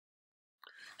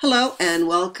Hello and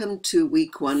welcome to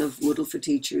week one of Moodle for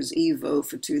Teachers Evo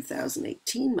for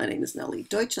 2018. My name is Nellie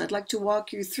Deutsch and I'd like to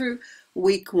walk you through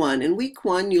week one. In week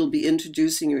one, you'll be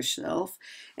introducing yourself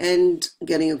and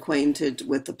getting acquainted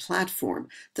with the platform.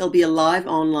 There'll be a live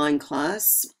online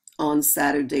class on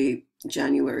Saturday,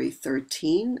 January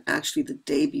 13, actually the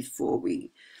day before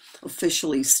we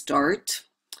officially start.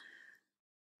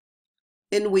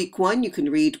 In week one, you can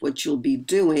read what you'll be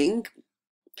doing.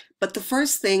 But the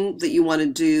first thing that you want to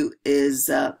do is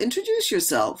introduce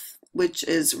yourself, which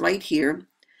is right here.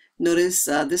 Notice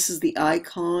this is the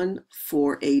icon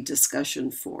for a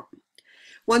discussion forum.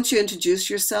 Once you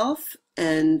introduce yourself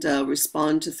and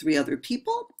respond to 3 other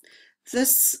people,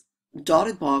 this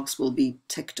dotted box will be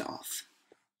ticked off.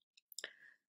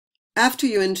 After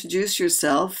you introduce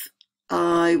yourself,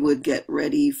 I would get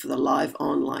ready for the live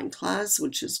online class,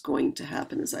 which is going to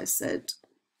happen, as I said,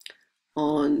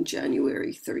 on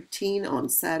January 13 on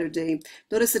Saturday.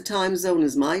 Notice the time zone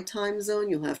is my time zone.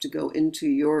 You'll have to go into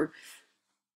your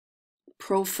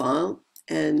profile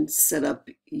and set up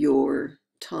your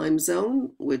time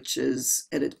zone, which is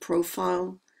edit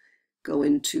profile. Go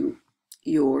into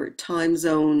your time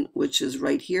zone, which is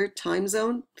right here, time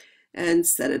zone, and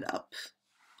set it up.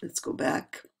 Let's go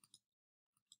back.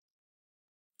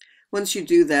 Once you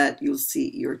do that, you'll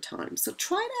see your time. So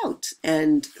try it out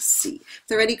and see. If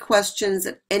there are any questions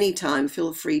at any time,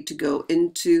 feel free to go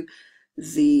into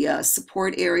the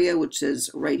support area, which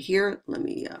is right here. Let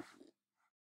me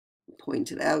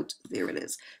point it out. There it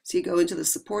is. So you go into the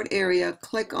support area,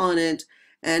 click on it,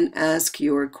 and ask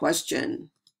your question.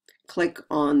 Click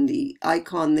on the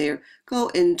icon there. Go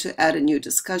into add a new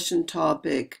discussion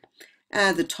topic.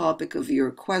 Add the topic of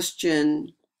your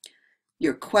question,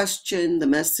 the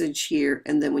message here,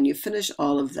 and then when you finish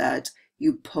all of that,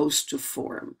 you post to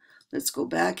forum. Let's go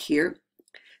back here.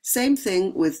 Same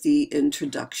thing with the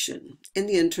introduction. In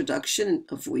the introduction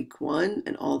of week one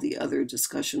and all the other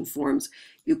discussion forums,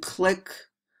 you click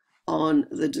on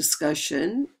the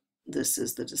discussion. This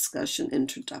is the discussion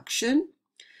introduction.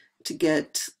 To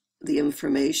get the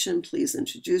information, please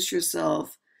introduce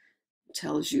yourself. It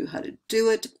tells you how to do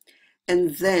it.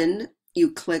 And then you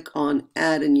click on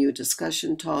add a new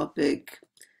discussion topic.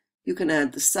 You can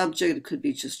add the subject. It could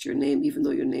be just your name, even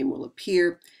though your name will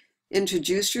appear.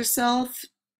 Introduce yourself,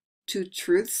 2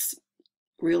 truths,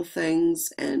 real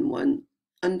things, and 1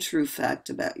 untrue fact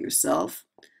about yourself.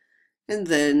 And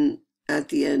then at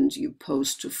the end, you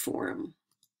post to forum.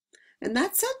 And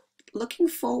that's it. Looking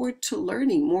forward to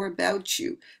learning more about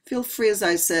you. Feel free, as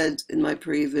I said in my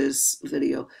previous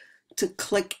video, to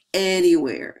click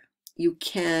anywhere. You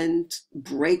can't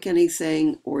break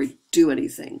anything or do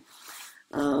anything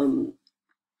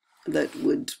that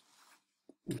would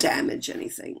damage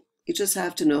anything. You just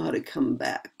have to know how to come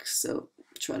back. So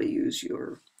try to use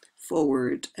your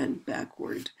forward and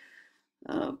backward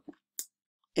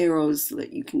arrows so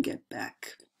that you can get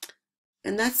back.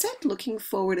 And that's it. Looking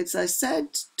forward, as I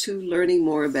said, to learning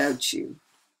more about you.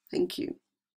 Thank you.